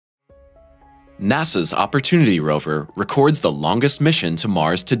NASA's Opportunity Rover records the longest mission to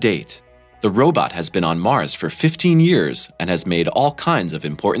Mars to date. The robot has been on Mars for 15 years and has made all kinds of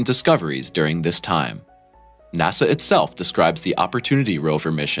important discoveries during this time. NASA itself describes the Opportunity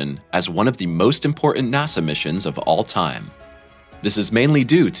Rover mission as one of the most important NASA missions of all time. This is mainly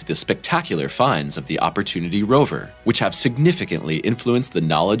due to the spectacular finds of the Opportunity Rover, which have significantly influenced the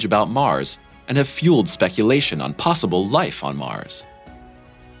knowledge about Mars and have fueled speculation on possible life on Mars.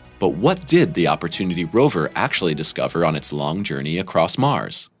 But what did the Opportunity Rover actually discover on its long journey across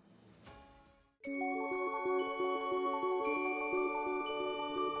Mars?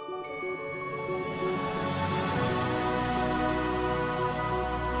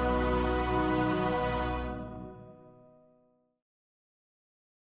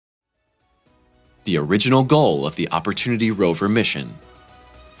 The original goal of the Opportunity Rover mission.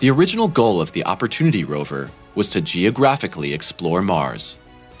 The original goal of the Opportunity Rover was to geographically explore Mars.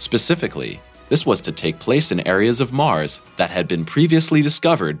 Specifically, this was to take place in areas of Mars that had been previously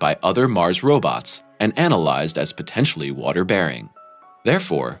discovered by other Mars robots and analyzed as potentially water-bearing.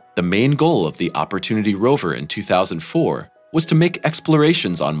 Therefore, the main goal of the Opportunity Rover in 2004 was to make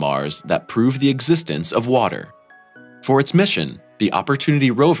explorations on Mars that prove the existence of water. For its mission, the Opportunity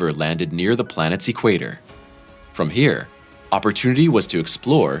Rover landed near the planet's equator. From here, Opportunity was to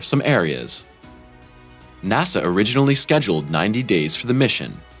explore some areas. NASA originally scheduled 90 days for the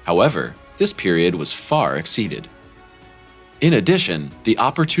mission. However, this period was far exceeded. In addition, the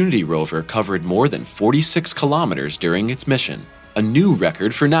Opportunity Rover covered more than 46 kilometers during its mission, a new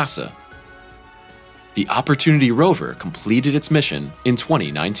record for NASA. The Opportunity Rover completed its mission in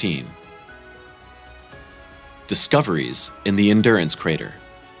 2019. Discoveries in the Endurance Crater.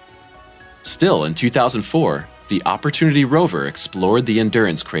 Still in 2004, the Opportunity Rover explored the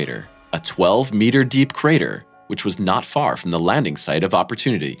Endurance Crater, a 12-meter-deep crater which was not far from the landing site of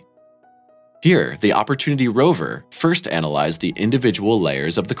Opportunity. Here, the Opportunity Rover first analyzed the individual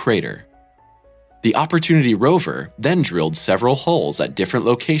layers of the crater. The Opportunity Rover then drilled several holes at different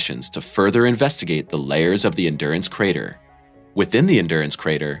locations to further investigate the layers of the Endurance Crater. Within the Endurance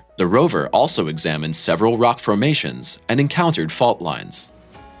Crater, the rover also examined several rock formations and encountered fault lines.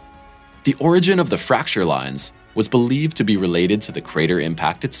 The origin of the fracture lines was believed to be related to the crater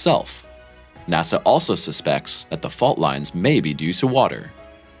impact itself. NASA also suspects that the fault lines may be due to water.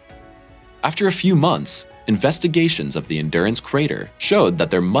 After a few months, investigations of the Endurance Crater showed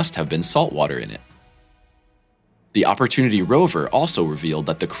that there must have been salt water in it. The Opportunity Rover also revealed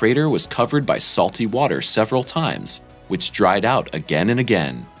that the crater was covered by salty water several times, which dried out again and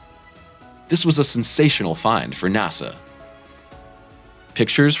again. This was a sensational find for NASA.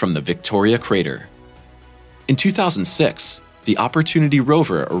 Pictures from the Victoria Crater. In 2006, the Opportunity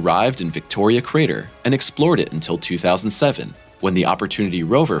Rover arrived in Victoria Crater and explored it until 2007, when the Opportunity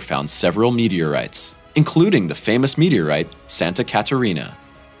Rover found several meteorites, including the famous meteorite Santa Catarina.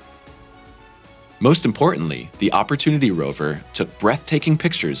 Most importantly, the Opportunity Rover took breathtaking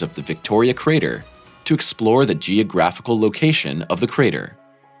pictures of the Victoria Crater to explore the geographical location of the crater.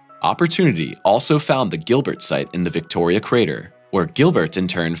 Opportunity also found the Gilbert site in the Victoria Crater, where Gilbert in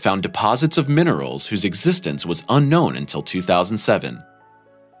turn found deposits of minerals whose existence was unknown until 2007.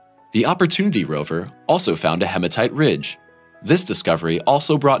 The Opportunity Rover also found a hematite ridge. This discovery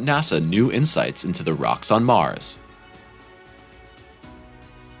also brought NASA new insights into the rocks on Mars.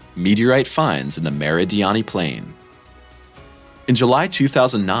 Meteorite finds in the Meridiani Plain. In July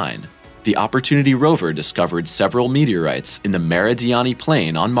 2009, the Opportunity Rover discovered several meteorites in the Meridiani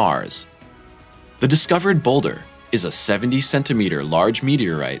Plain on Mars. The discovered boulder is a 70-centimeter large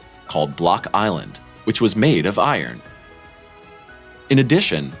meteorite called Block Island, which was made of iron. In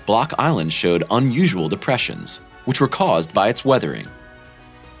addition, Block Island showed unusual depressions, which were caused by its weathering.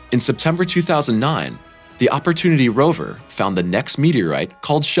 In September 2009, the Opportunity Rover found the next meteorite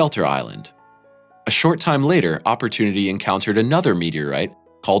called Shelter Island. A short time later, Opportunity encountered another meteorite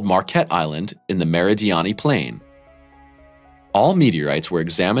called Marquette Island in the Meridiani Plain. All meteorites were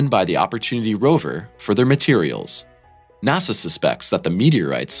examined by the Opportunity Rover for their materials. NASA suspects that the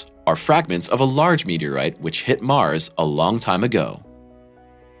meteorites are fragments of a large meteorite which hit Mars a long time ago.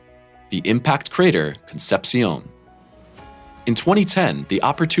 The impact crater Concepcion. In 2010, the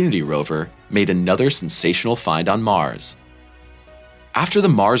Opportunity Rover made another sensational find on Mars. After the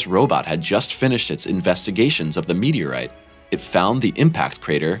Mars robot had just finished its investigations of the meteorite, it found the impact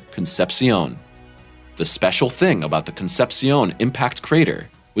crater Concepcion. The special thing about the Concepcion impact crater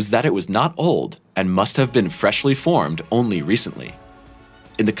was that it was not old and must have been freshly formed only recently.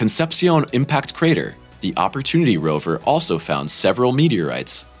 In the Concepcion impact crater, the Opportunity Rover also found several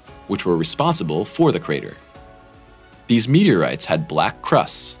meteorites, which were responsible for the crater. These meteorites had black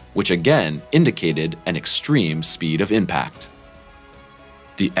crusts, which again indicated an extreme speed of impact.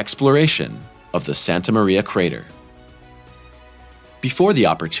 The exploration of the Santa Maria crater. Before the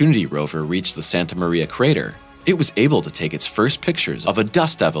Opportunity rover reached the Santa Maria crater, it was able to take its first pictures of a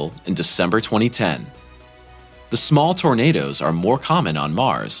dust devil in December 2010. The small tornadoes are more common on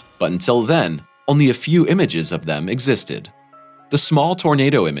Mars, but until then, only a few images of them existed. The small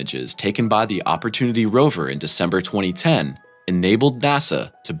tornado images taken by the Opportunity rover in December 2010 enabled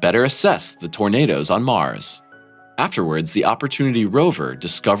NASA to better assess the tornadoes on Mars. Afterwards, the Opportunity rover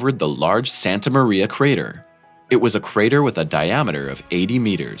discovered the large Santa Maria crater. It was a crater with a diameter of 80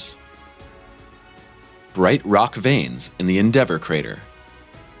 meters. Bright rock veins in the ENDEAVOUR crater.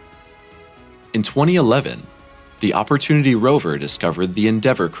 In 2011, the Opportunity rover discovered the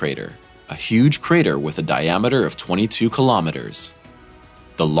ENDEAVOUR crater, a huge crater with a diameter of 22 kilometers.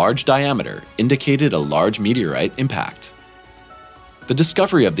 The large diameter indicated a large meteorite impact. The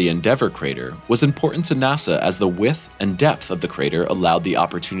discovery of the ENDEAVOUR crater was important to NASA as the width and depth of the crater allowed the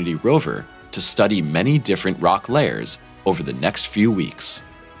Opportunity rover to study many different rock layers over the next few weeks.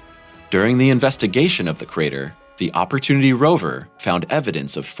 During the investigation of the crater, the Opportunity rover found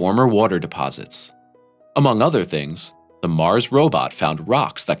evidence of former water deposits. Among other things, the Mars robot found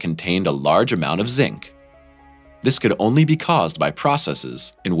rocks that contained a large amount of zinc. This could only be caused by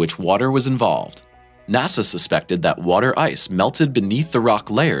processes in which water was involved. NASA suspected that water ice melted beneath the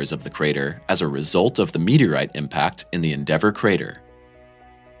rock layers of the crater as a result of the meteorite impact in the ENDEAVOUR crater.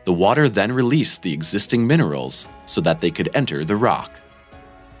 The water then released the existing minerals so that they could enter the rock.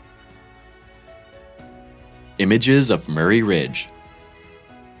 Images of Murray Ridge.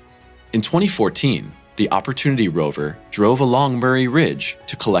 In 2014, the Opportunity rover drove along Murray Ridge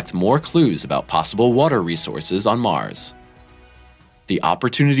to collect more clues about possible water resources on Mars. The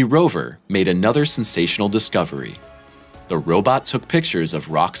Opportunity rover made another sensational discovery. The robot took pictures of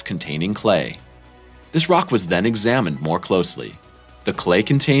rocks containing clay. This rock was then examined more closely. The clay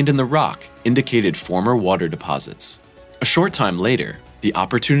contained in the rock indicated former water deposits. A short time later, the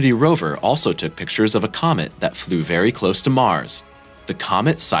Opportunity rover also took pictures of a comet that flew very close to Mars. The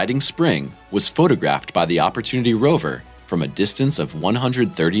comet Siding Spring was photographed by the Opportunity rover from a distance of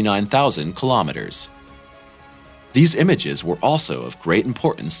 139,000 kilometers. These images were also of great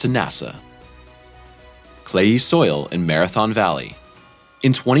importance to NASA. Clayey soil in Marathon Valley.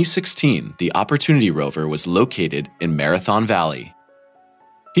 In 2016, the Opportunity rover was located in Marathon Valley.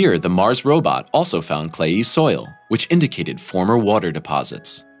 Here, the Mars robot also found clayey soil, which indicated former water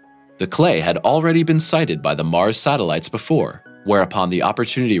deposits. The clay had already been sighted by the Mars satellites before, whereupon the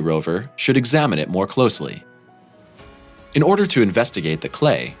Opportunity rover should examine it more closely. In order to investigate the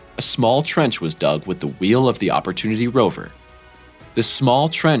clay, a small trench was dug with the wheel of the Opportunity rover. This small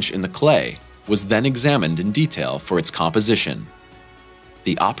trench in the clay was then examined in detail for its composition.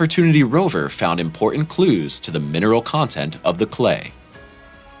 The Opportunity rover found important clues to the mineral content of the clay.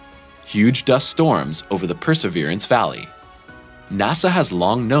 Huge dust storms over the Perseverance Valley. NASA has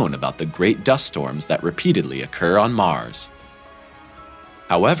long known about the great dust storms that repeatedly occur on Mars.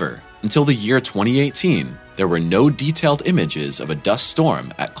 However, until the year 2018, there were no detailed images of a dust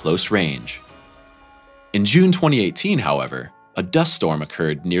storm at close range. In June 2018, however, a dust storm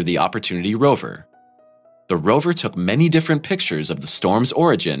occurred near the Opportunity rover. The rover took many different pictures of the storm's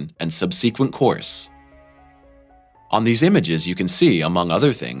origin and subsequent course. On these images, you can see, among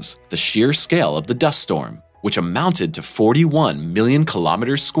other things, the sheer scale of the dust storm, which amounted to 41 million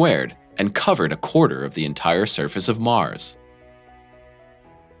kilometers squared and covered a quarter of the entire surface of Mars.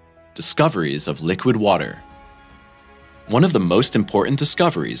 Discoveries of liquid water. One of the most important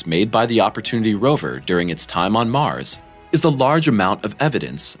discoveries made by the Opportunity rover during its time on Mars is the large amount of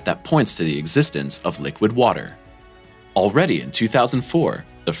evidence that points to the existence of liquid water. Already in 2004,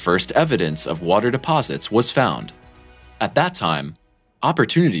 the first evidence of water deposits was found. At that time,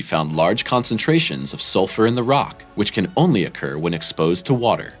 Opportunity found large concentrations of sulfur in the rock, which can only occur when exposed to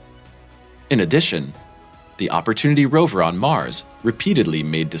water. In addition, the Opportunity rover on Mars repeatedly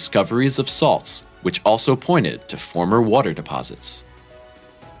made discoveries of salts, which also pointed to former water deposits.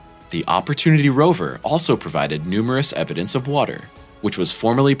 The Opportunity rover also provided numerous evidence of water, which was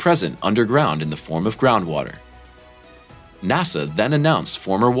formerly present underground in the form of groundwater. NASA then announced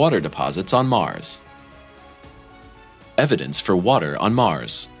former water deposits on Mars. Evidence for water on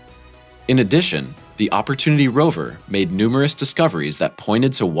Mars. In addition, the Opportunity rover made numerous discoveries that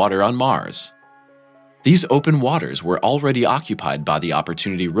pointed to water on Mars. These open waters were already occupied by the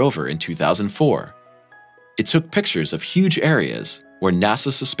Opportunity rover in 2004. It took pictures of huge areas where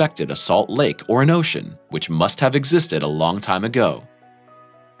NASA suspected a salt lake or an ocean, which must have existed a long time ago.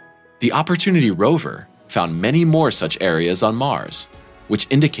 The Opportunity rover found many more such areas on Mars, which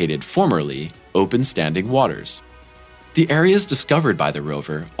indicated formerly open standing waters. The areas discovered by the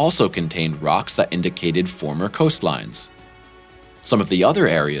rover also contained rocks that indicated former coastlines. Some of the other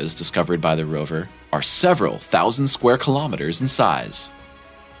areas discovered by the rover are several thousand square kilometers in size.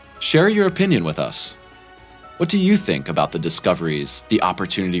 Share your opinion with us. What do you think about the discoveries the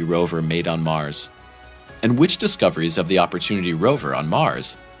Opportunity Rover made on Mars? And which discoveries of the Opportunity Rover on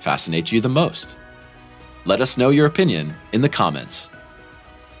Mars fascinate you the most? Let us know your opinion in the comments.